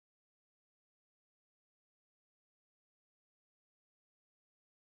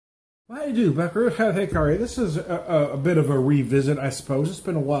I do, Becker. Hey, Kari. This is a bit of a revisit, I suppose. It's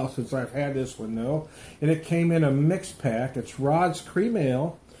been a while since I've had this one, though. And it came in a mixed pack. It's Rod's Cream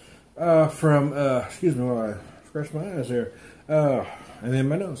Ale from, excuse me while I scratch my eyes here, and then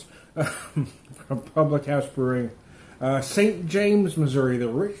my nose, from Public House Brewing, St. James, Missouri. The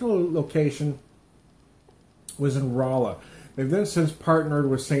original location was in Rolla. They've then since partnered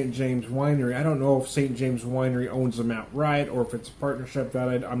with St. James Winery. I don't know if St. James Winery owns them outright or if it's a partnership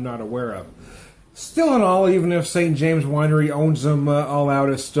that I'm not aware of. Still in all, even if St. James Winery owns them all out,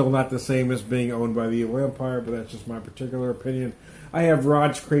 it's still not the same as being owned by the Evil Empire, but that's just my particular opinion. I have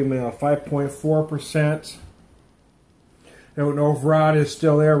Rod's Cream Ale, 5.4%. I don't know if Rod is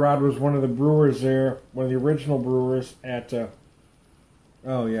still there. Rod was one of the brewers there, one of the original brewers at,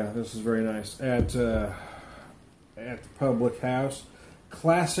 oh yeah, this is very nice, at the Public House.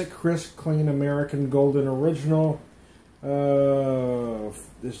 Classic, crisp, clean American Golden Original.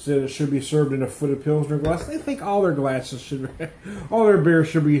 This should be served in a footed Pilsner glass. I think all their glasses should be, all their beers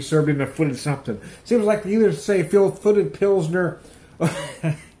should be served in a footed something. Seems like they either say footed Pilsner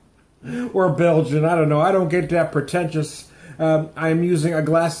or Belgian. I don't know. I don't get that pretentious. I'm using a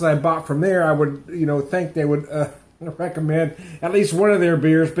glass that I bought from there. I would, think they would recommend at least one of their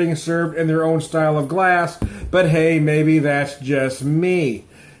beers being served in their own style of glass. But hey, maybe that's just me.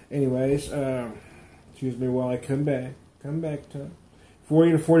 Anyways, excuse me while I come back to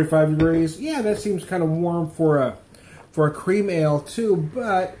 40 to 45 degrees. Yeah, that seems kind of warm for a cream ale too.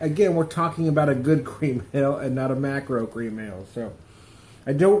 But again, we're talking about a good cream ale and not a macro cream ale. So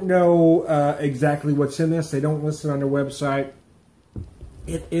I don't know exactly what's in this. They don't list it on their website.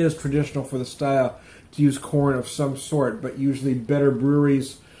 It is traditional for the style to use corn of some sort, but usually better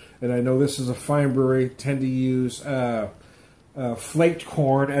breweries, and I know this is a fine brewery, tend to use flaked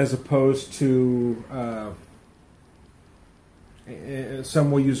corn as opposed to, some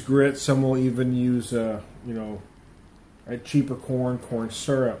will use grits, some will even use, a cheaper corn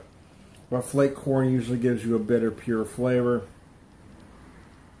syrup. But flaked corn usually gives you a better, pure flavor.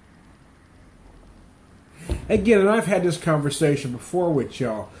 Again, and I've had this conversation before with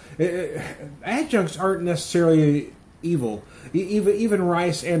y'all. Adjuncts aren't necessarily evil. Even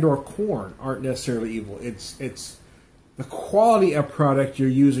rice and or corn aren't necessarily evil. It's the quality of product you're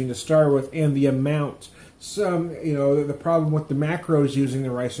using to start with and the amount. The problem with the macros using the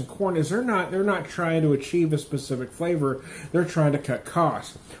rice and corn is they're not trying to achieve a specific flavor. They're trying to cut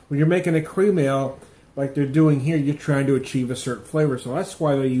costs. When you're making a cream ale, like they're doing here, you're trying to achieve a certain flavor. So that's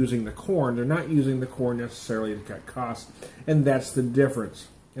why they're using the corn. They're not using the corn necessarily to cut costs. And that's the difference.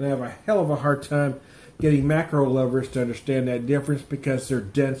 And I have a hell of a hard time getting macro lovers to understand that difference because they're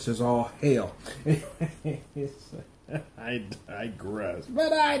dense as all hell. I digress.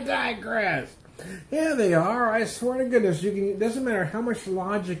 But I digress. Yeah, they are. I swear to goodness. It doesn't matter how much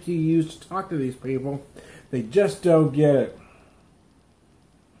logic you use to talk to these people. They just don't get it.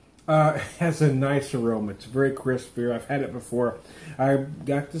 It has a nice aroma. It's a very crisp beer. I've had it before. I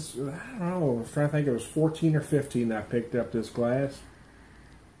got this, I don't know, I was trying to think, it was 14 or 15 I picked up this glass.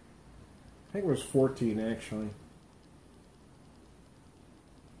 I think it was 14 actually.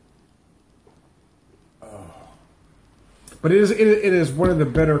 Oh. But it is one of the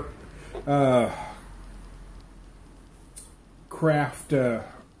better craft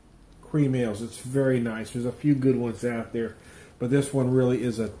cream ales. It's very nice. There's a few good ones out there. But this one really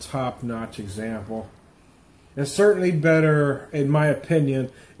is a top-notch example. It's certainly better, in my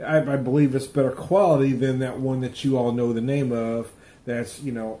opinion, I believe it's better quality than that one that you all know the name of. That's,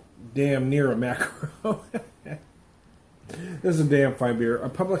 damn near a macro. This is a damn fine beer. A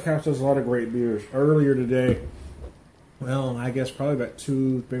Public House does a lot of great beers. Earlier today, well, I guess probably about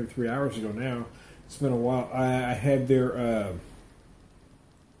 2, maybe 3 hours ago now. It's been a while. I had their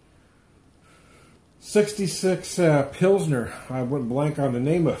 66 Pilsner. I went blank on the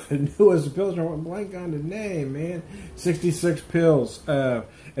name of it. I knew it was a Pilsner. I went blank on the name, man. 66 Pils.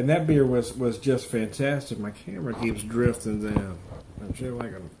 And that beer was just fantastic. My camera keeps drifting down. I'm sure I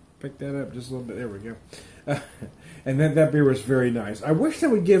can pick that up just a little bit. There we go. And that beer was very nice. I wish they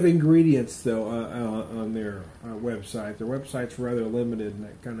would give ingredients, though, on their website. Their website's rather limited, and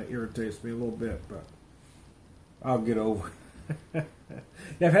that kind of irritates me a little bit, but I'll get over it.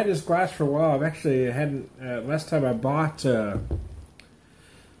 Yeah, I've had this glass for a while. I've actually hadn't. Last time I bought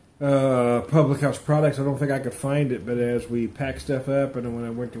Public House products, I don't think I could find it. But as we packed stuff up, and then when I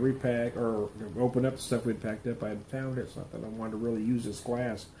went to repack or open up the stuff we'd packed up, I had found it. So I thought I wanted to really use this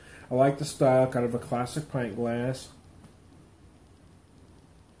glass. I like the style, kind of a classic pint glass.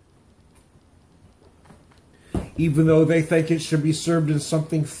 Even though they think it should be served in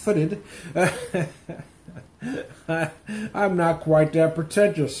something footed. I'm not quite that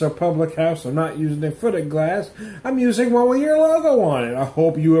pretentious, so Public House, I'm not using a footed glass. I'm using one with your logo on it. I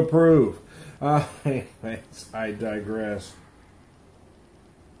hope you approve. Anyways, I digress.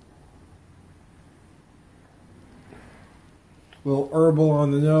 A little herbal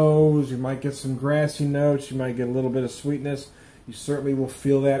on the nose. You might get some grassy notes. You might get a little bit of sweetness. You certainly will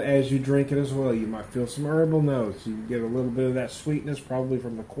feel that as you drink it as well. You might feel some herbal notes. You get a little bit of that sweetness, probably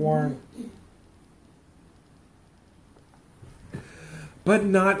from the corn. But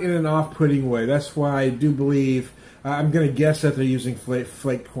not in an off-putting way. That's why I do believe, I'm going to guess that they're using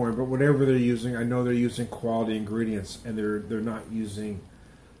flaked corn, but whatever they're using, I know they're using quality ingredients, and they're not using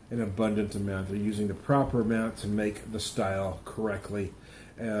an abundant amount. They're using the proper amount to make the style correctly.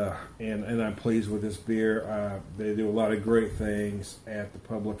 And I'm pleased with this beer. They do a lot of great things at the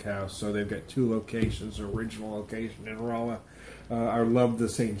Public House. So they've got 2 locations, original location in Rolla. I love the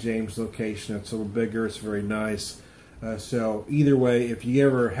St. James location. It's a little bigger. It's very nice. So either way, if you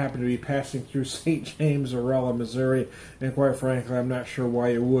ever happen to be passing through St. James or Rolla, Missouri, and quite frankly, I'm not sure why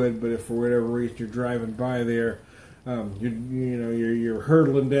you would, but if for whatever reason you're driving by there, you're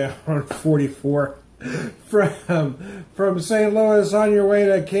hurtling down on 44 from St. Louis on your way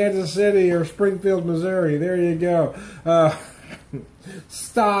to Kansas City or Springfield, Missouri. There you go.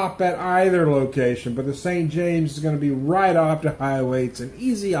 Stop at either location, but the St. James is going to be right off the highway. It's an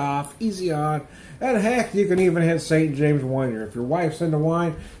easy off, easy on. And heck, you can even hit St. James Winery. If your wife's into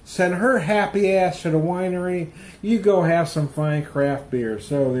wine, send her happy ass to the winery. You go have some fine craft beer.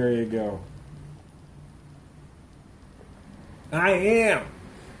 So there you go. I am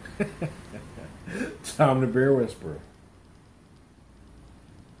Tom the Beer Whisperer.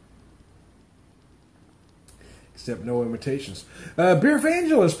 Except no imitations.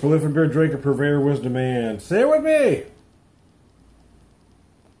 BeerVangelist, prolific beer drinker, purveyor of wisdom, and say it with me.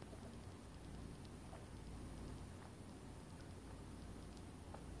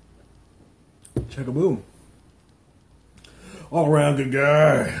 Chug-a-boom. All around good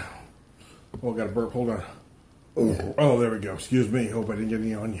guy. Oh, I got a burp. Hold on. Oh, there we go. Excuse me. Hope I didn't get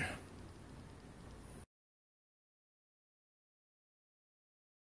any on you.